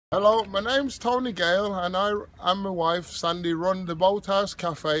Hello, my name's Tony Gale and I and my wife Sandy run the Boathouse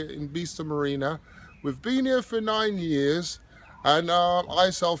Cafe in Beeston, Marina. We've been here for 9 years and I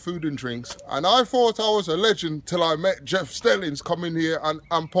sell food and drinks. And I thought I was a legend till I met Jeff Stelling's coming here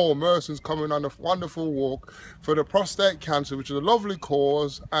and Paul Merson's coming on a wonderful walk for the prostate cancer, which is a lovely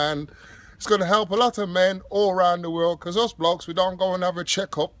cause, and it's going to help a lot of men all around the world, because us blokes, we don't go and have a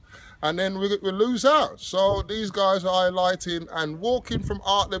checkup and then we lose out. So these guys are highlighting, and walking from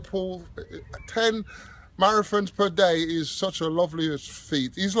Hartlepool 10 marathons per day is such a lovely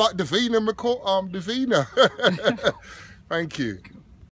feat. He's like Davina McCall, Davina. Thank you.